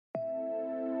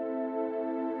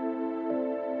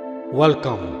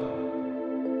Welcome.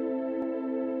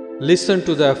 Listen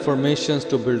to the affirmations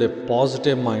to build a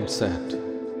positive mindset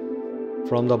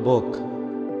from the book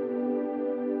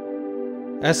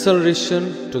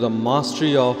Acceleration to the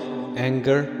Mastery of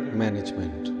Anger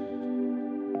Management.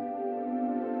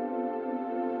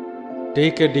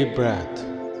 Take a deep breath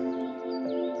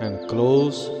and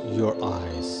close your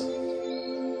eyes.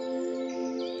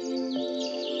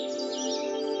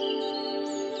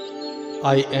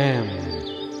 I am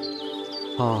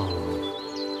calm.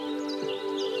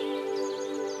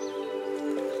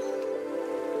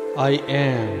 I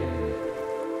am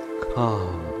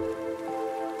calm.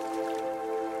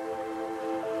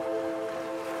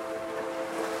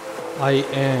 I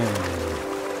am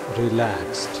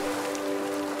relaxed.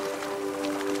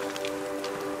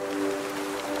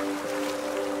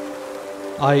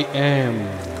 I am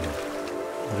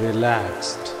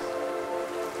relaxed.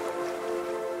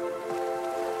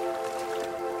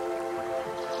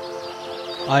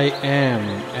 I am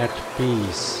at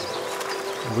peace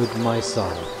with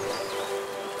myself.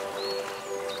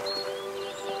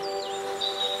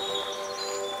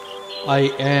 I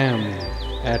am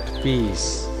at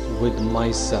peace with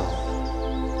myself.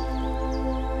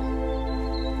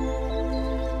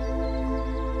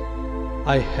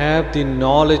 I have the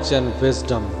knowledge and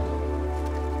wisdom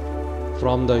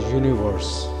from the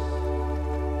universe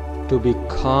to be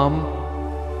calm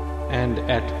and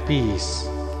at peace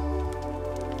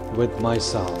with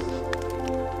myself.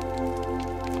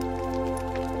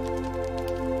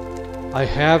 I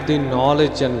have the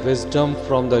knowledge and wisdom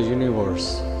from the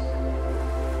universe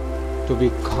to be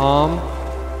calm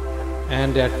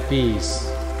and at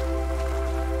peace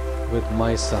with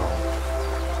myself.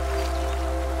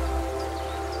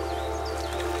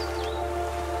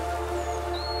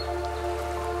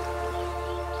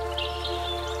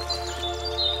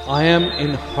 I am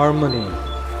in harmony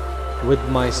with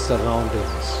my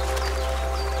surroundings.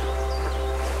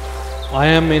 I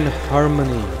am in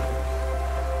harmony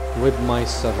with my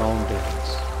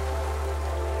surroundings.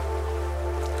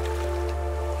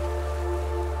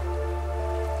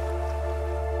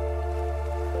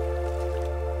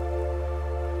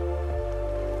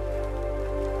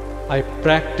 I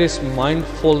practice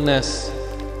mindfulness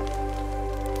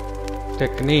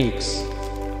techniques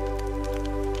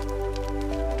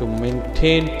to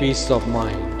maintain peace of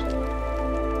mind.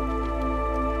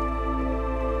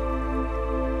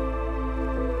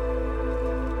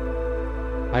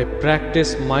 I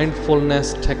practice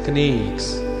mindfulness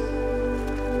techniques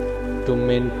to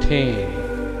maintain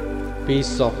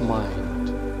peace of mind.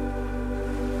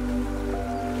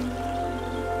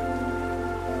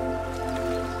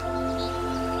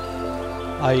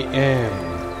 I am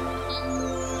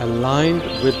aligned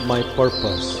with my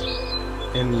purpose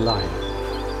in life.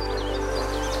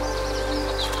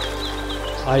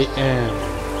 I am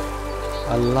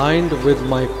aligned with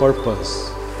my purpose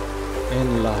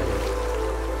in life.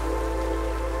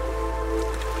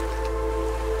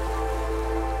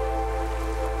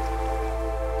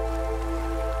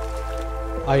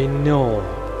 I know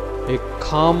a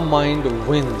calm mind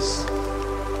wins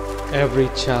every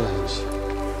challenge.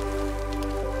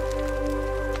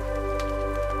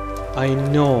 I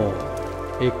know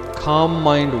a calm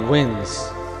mind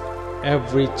wins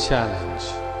every challenge.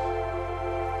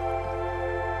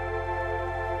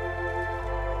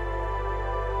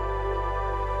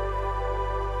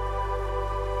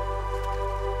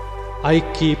 I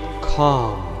keep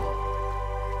calm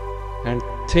and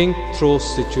think through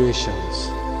situations.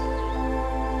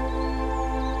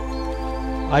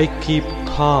 I keep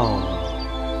calm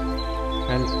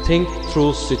and think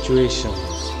through situations.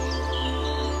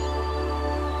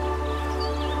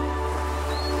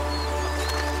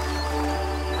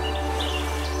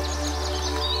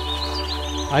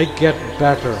 I get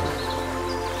better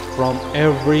from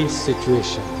every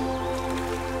situation.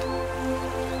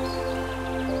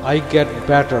 I get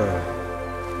better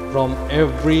from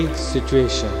every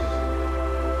situation.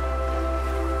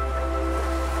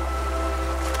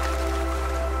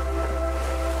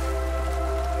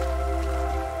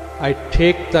 I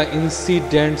take the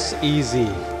incidents easy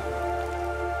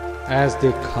as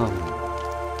they come.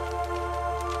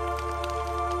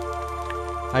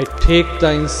 I take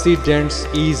the incidents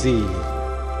easy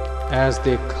as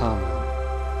they come.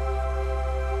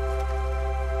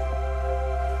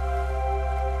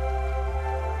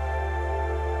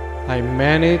 I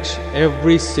manage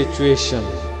every situation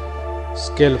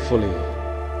skillfully.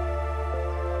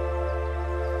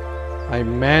 I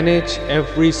manage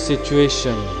every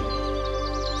situation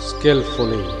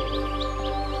skillfully.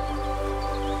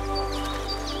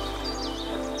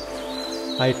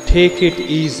 I take it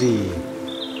easy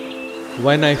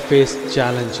when I face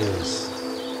challenges.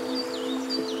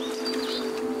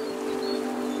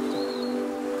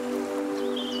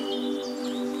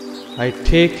 I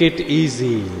take it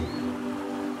easy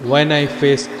when I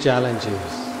face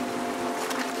challenges.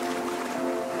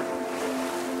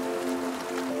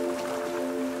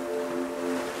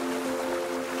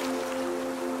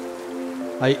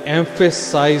 I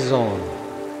emphasize on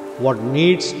what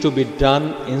needs to be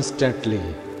done instantly.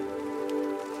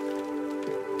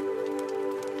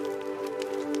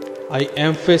 I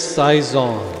emphasize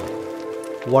on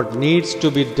what needs to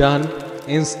be done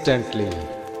instantly.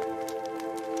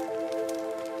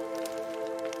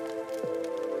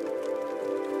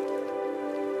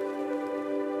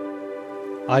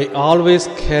 I always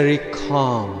carry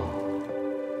calm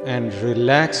and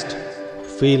relaxed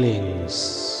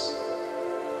feelings.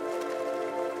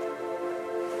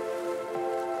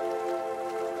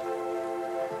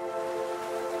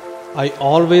 I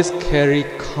always carry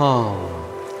calm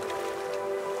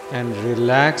and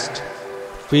relaxed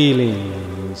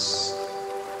feelings.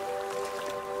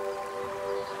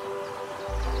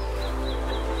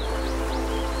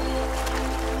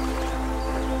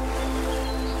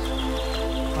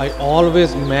 I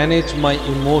always manage my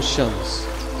emotions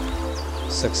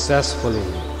successfully.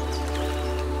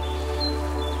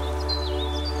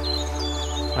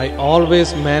 I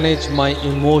always manage my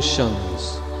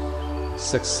emotions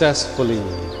successfully.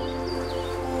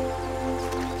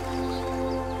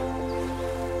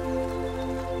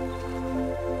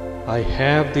 I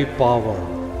have the power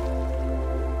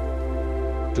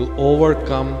to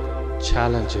overcome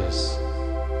challenges.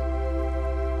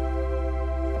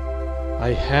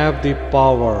 I have the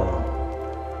power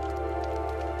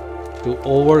to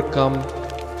overcome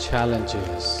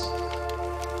challenges.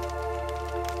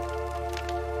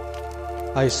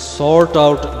 I sort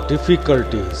out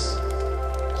difficulties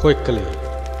quickly.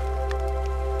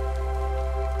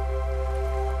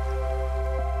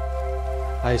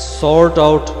 I sort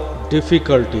out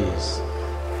difficulties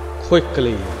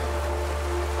quickly.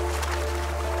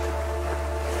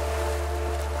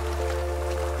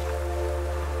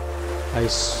 I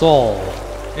solve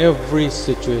every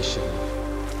situation.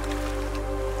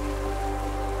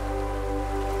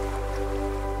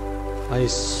 I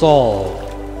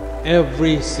solve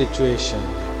every situation.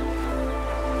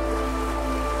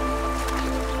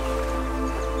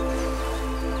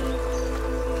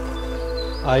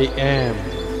 I am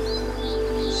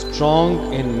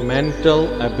strong in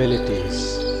mental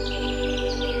abilities.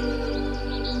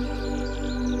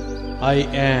 I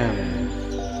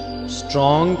am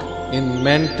strong in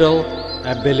mental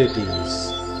abilities.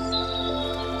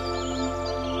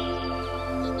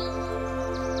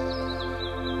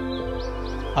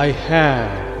 I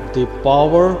have the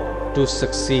power to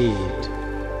succeed.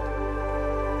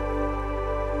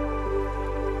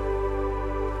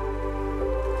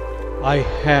 I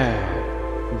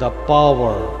have the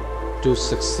power to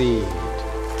succeed.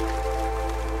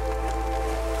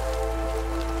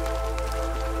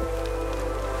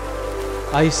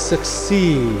 I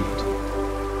succeed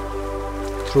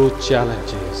through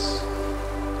challenges.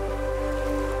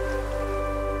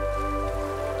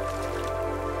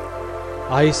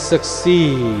 I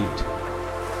succeed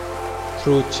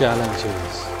through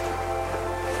challenges.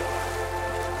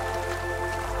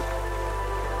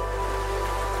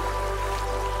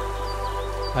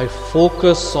 I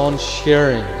focus on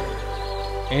sharing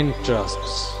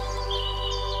interests.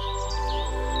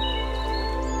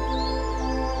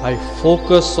 I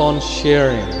focus on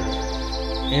sharing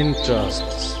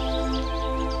interests.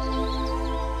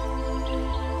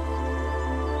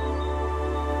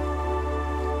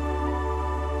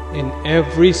 In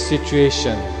every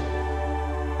situation,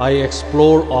 I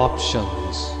explore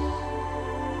options.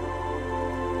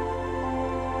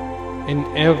 In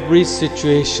every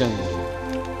situation,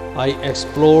 I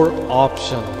explore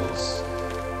options.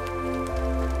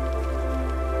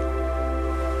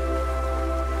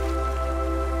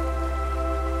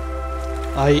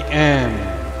 I am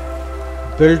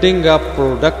building up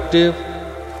productive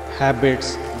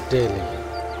habits daily.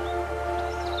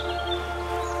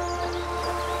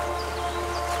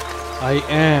 I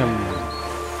am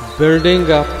building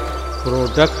up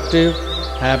productive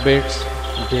habits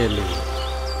daily.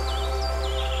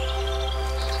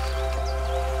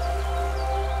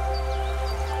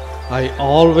 I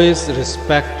always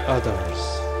respect others.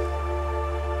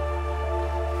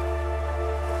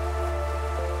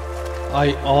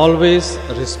 I always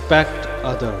respect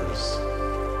others.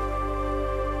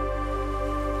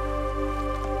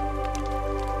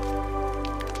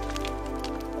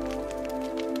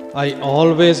 I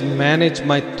always manage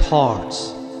my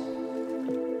thoughts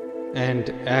and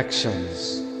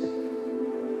actions.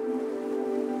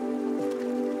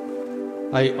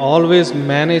 I always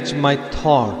manage my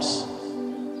thoughts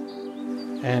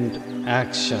and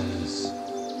actions.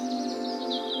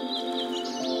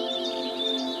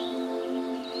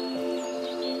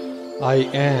 I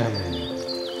am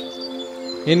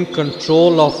in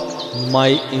control of my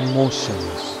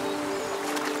emotions.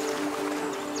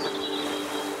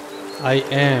 I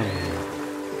am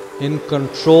in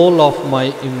control of my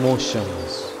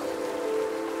emotions.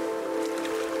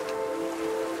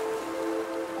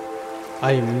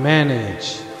 I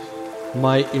manage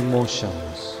my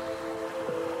emotions.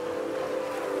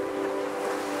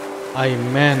 I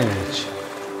manage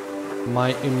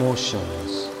my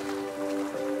emotions.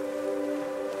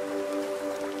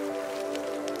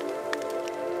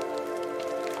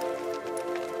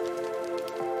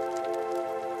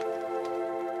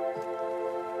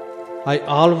 I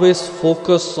always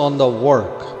focus on the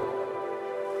work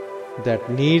that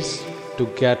needs to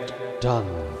get done.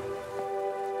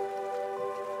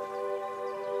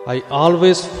 I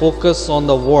always focus on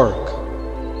the work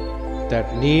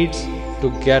that needs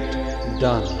to get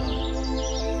done.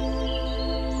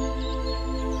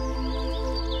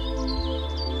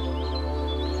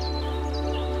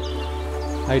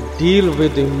 I deal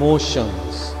with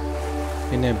emotions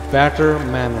in a better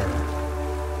manner.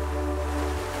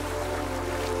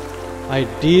 I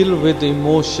deal with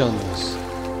emotions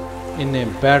in a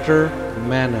better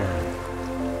manner.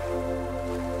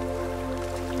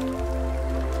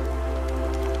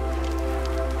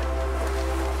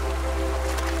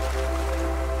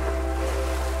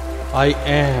 I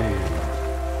am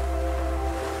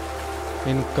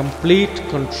in complete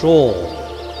control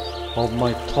of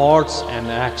my thoughts and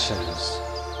actions.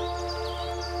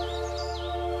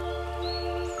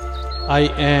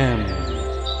 I am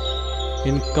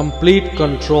in complete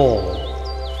control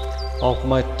of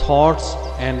my thoughts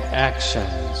and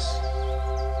actions.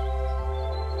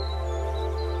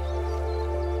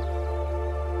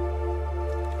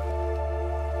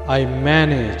 I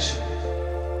manage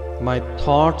my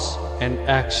thoughts and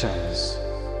actions.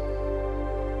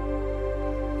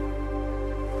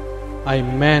 I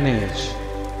manage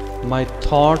my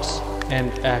thoughts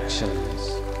and actions.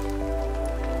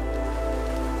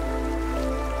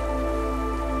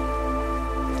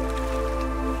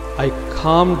 I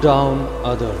calm down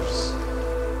others.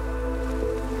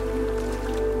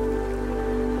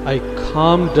 I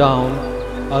calm down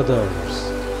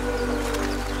others.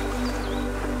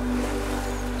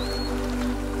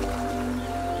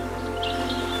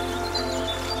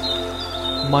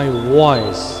 My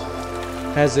voice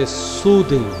has a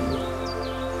soothing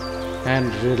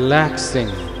and relaxing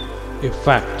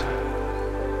effect.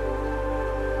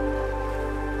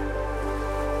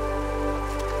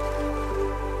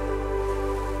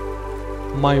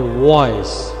 My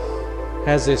voice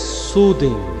has a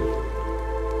soothing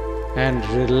and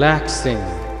relaxing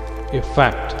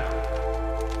effect.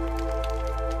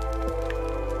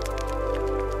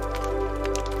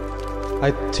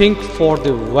 I think for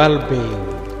the well-being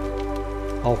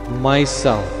of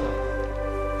myself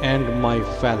and my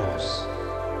fellows.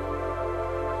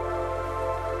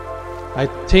 I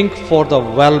think for the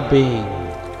well-being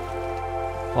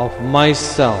of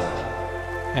myself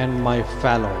and my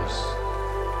fellows.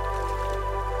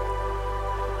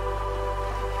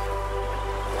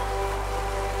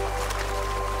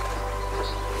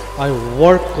 I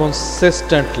work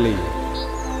consistently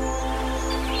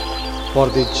for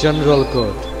the general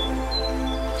good.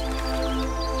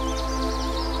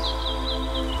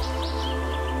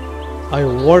 I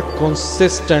work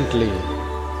consistently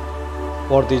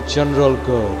for the general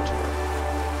good.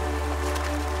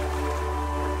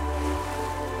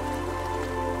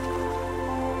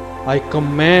 I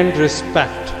command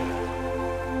respect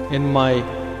in my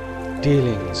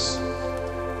dealings.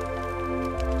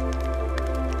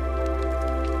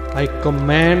 I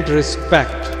command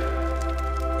respect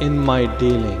in my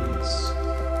dealings.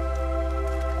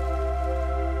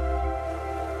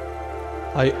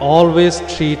 I always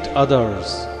treat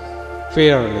others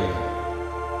fairly.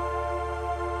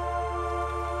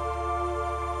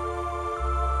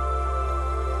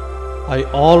 I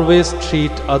always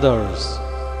treat others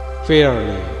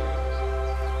fairly.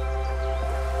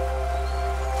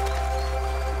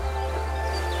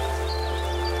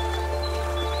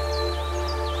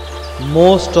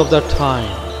 Most of the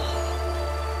time,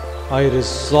 I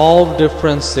resolve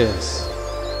differences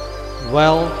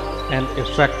well and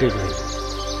effectively.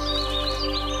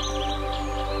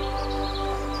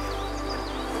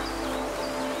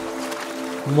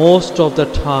 Most of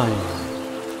the time,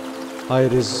 I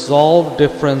resolve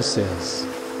differences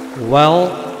well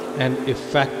and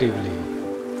effectively.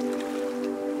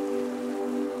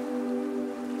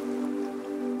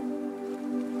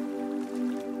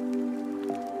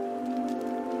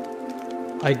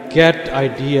 I get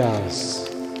ideas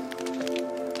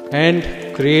and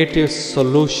creative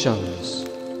solutions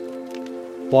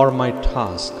for my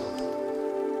task.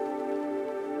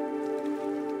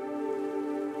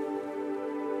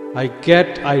 I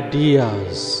get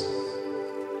ideas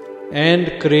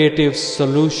and creative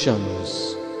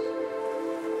solutions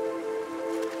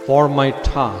for my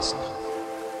task.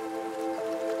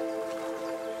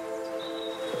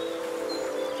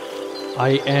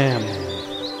 I am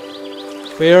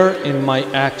fair in my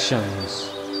actions.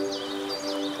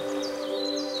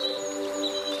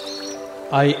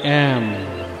 I am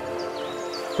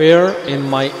fair in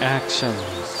my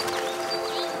actions.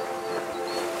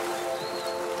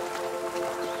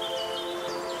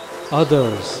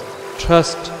 Others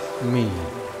trust me.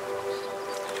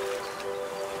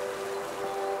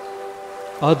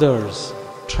 Others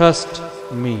trust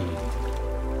me.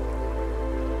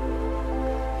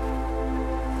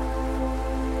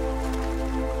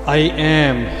 I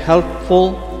am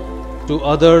helpful to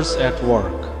others at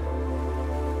work.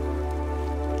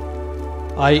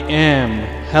 I am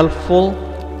helpful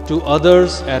to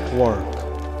others at work.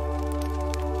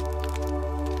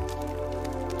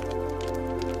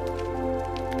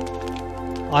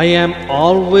 I am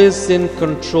always in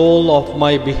control of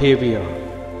my behavior.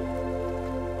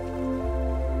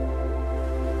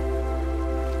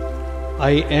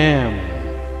 I am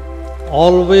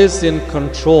always in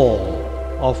control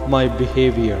of my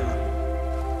behavior.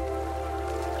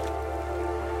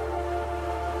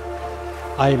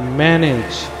 I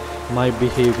manage my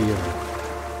behavior.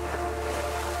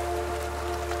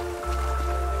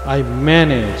 I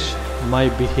manage my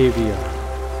behavior.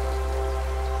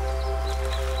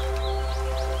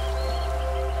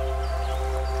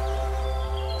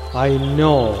 I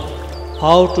know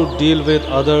how to deal with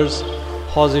others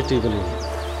positively.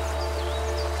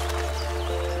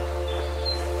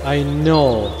 I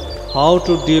know how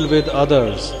to deal with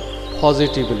others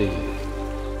positively.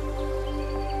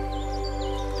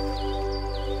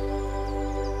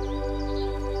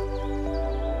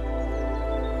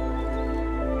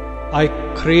 I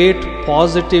create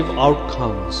positive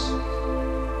outcomes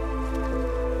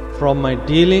from my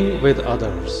dealing with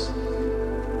others.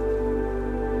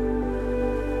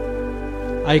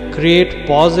 I create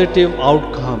positive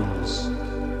outcomes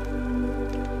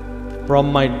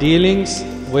from my dealings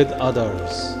with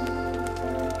others.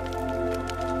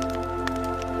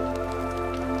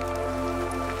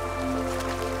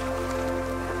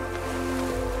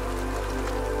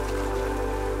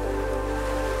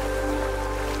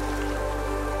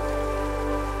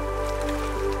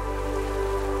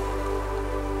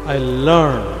 I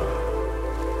learn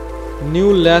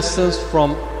new lessons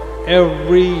from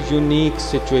every unique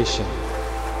situation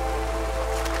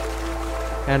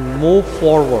and move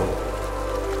forward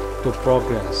to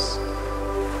progress.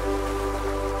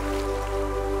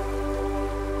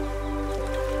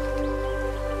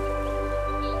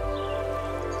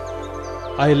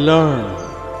 I learn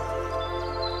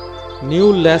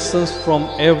new lessons from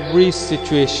every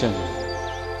situation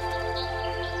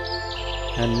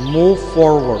and move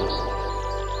forward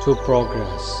to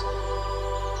progress.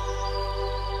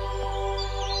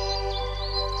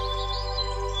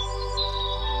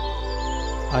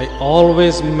 I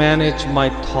always manage my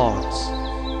thoughts.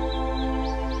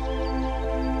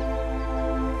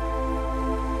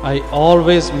 I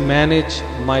always manage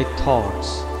my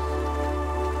thoughts.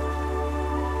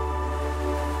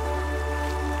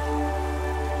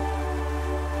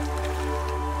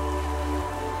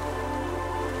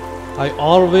 I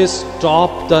always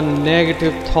stop the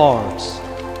negative thoughts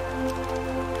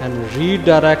and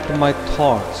redirect my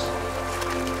thoughts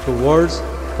towards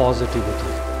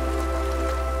positivity.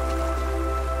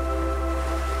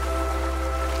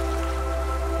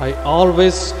 I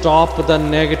always stop the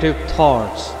negative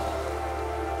thoughts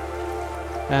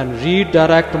and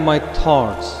redirect my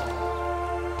thoughts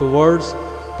towards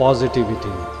positivity.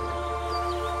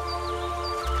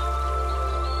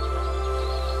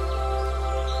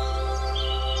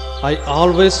 I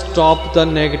always stop the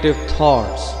negative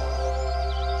thoughts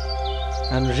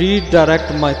and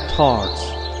redirect my thoughts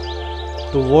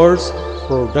towards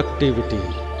productivity.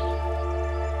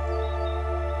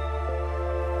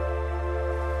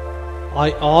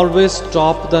 I always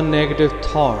stop the negative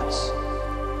thoughts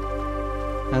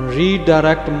and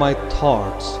redirect my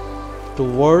thoughts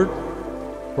toward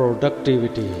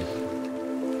productivity.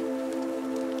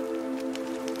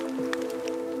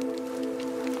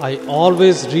 I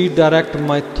always redirect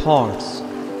my thoughts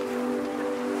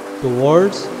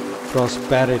towards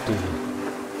prosperity.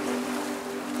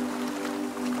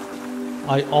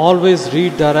 I always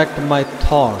redirect my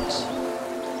thoughts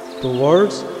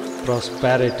towards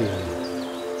prosperity.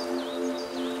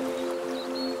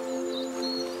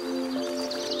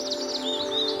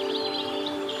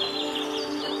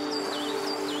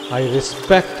 I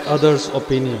respect others'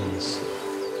 opinions.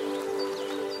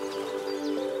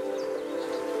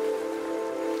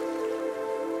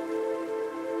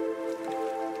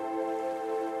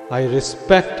 I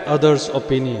respect others'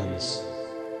 opinions.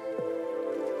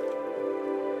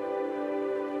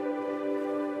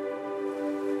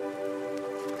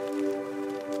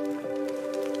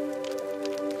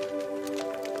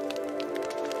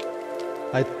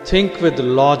 I think with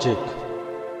logic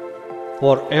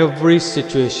for every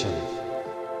situation.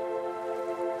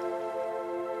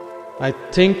 I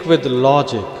think with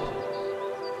logic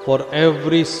for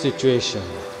every situation.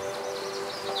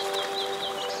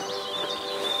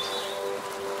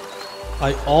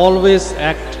 I always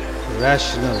act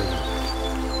rationally.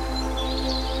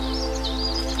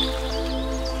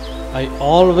 I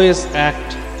always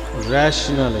act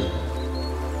rationally.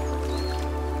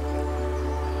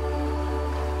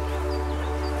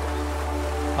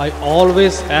 I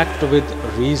always act with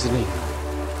reasoning.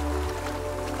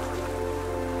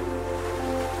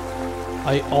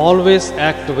 I always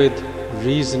act with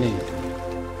reasoning.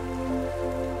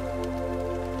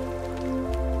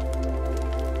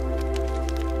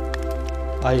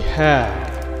 I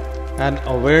have an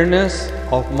awareness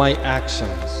of my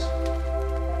actions.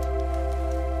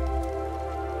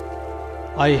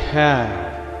 I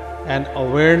have an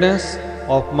awareness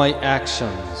of my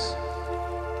actions.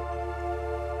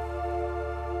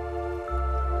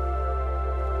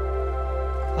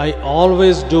 I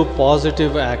always do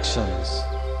positive actions.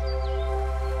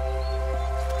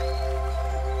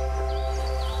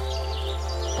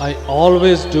 I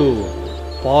always do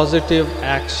positive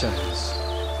actions.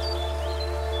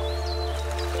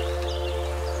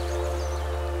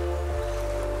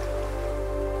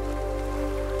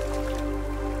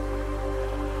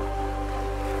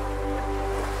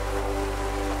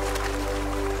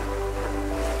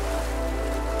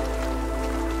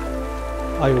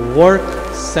 I work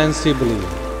sensibly.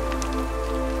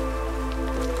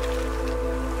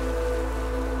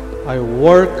 I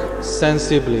work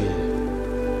sensibly.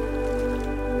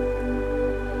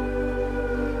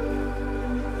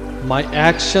 My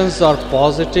actions are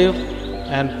positive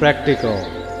and practical.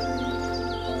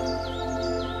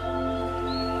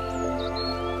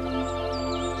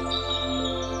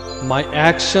 My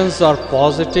actions are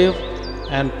positive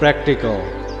and practical.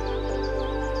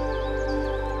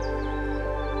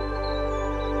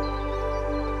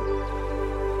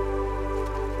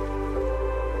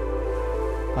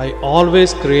 I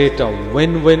always create a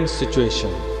win-win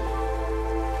situation.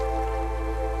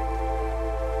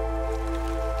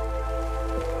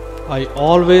 I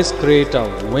always create a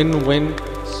win-win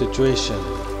situation.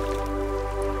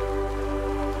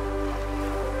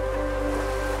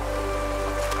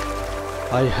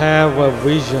 I have a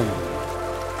vision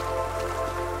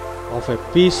of a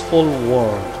peaceful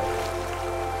world.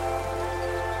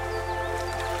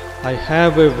 I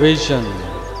have a vision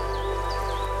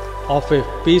of a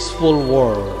peaceful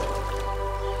world.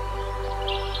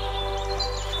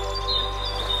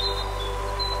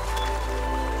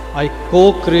 I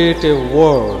co-create a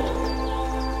world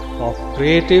of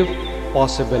creative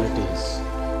possibilities.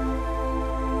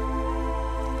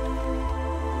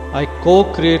 I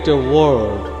co-create a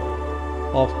world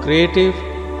of creative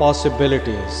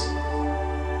possibilities.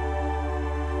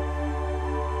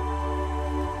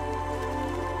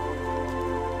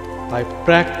 I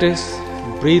practice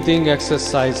breathing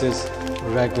exercises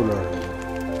regularly.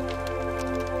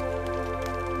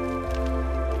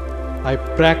 I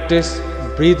practice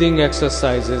breathing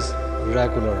exercises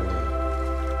regularly.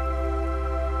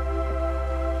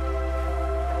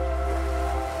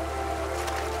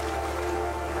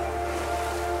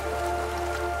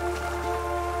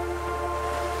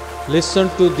 Listen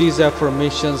to these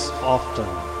affirmations often,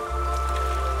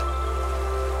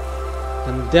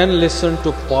 and then listen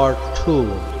to part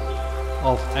 2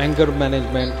 of anger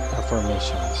management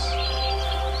affirmations.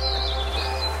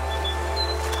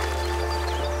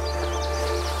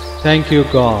 Thank you,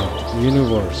 God,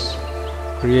 Universe,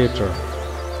 Creator,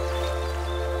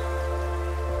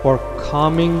 for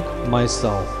calming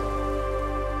myself,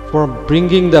 for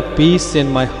bringing the peace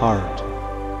in my heart.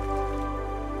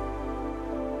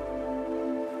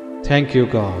 Thank you,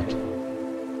 God.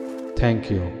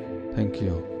 Thank you. Thank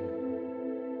you.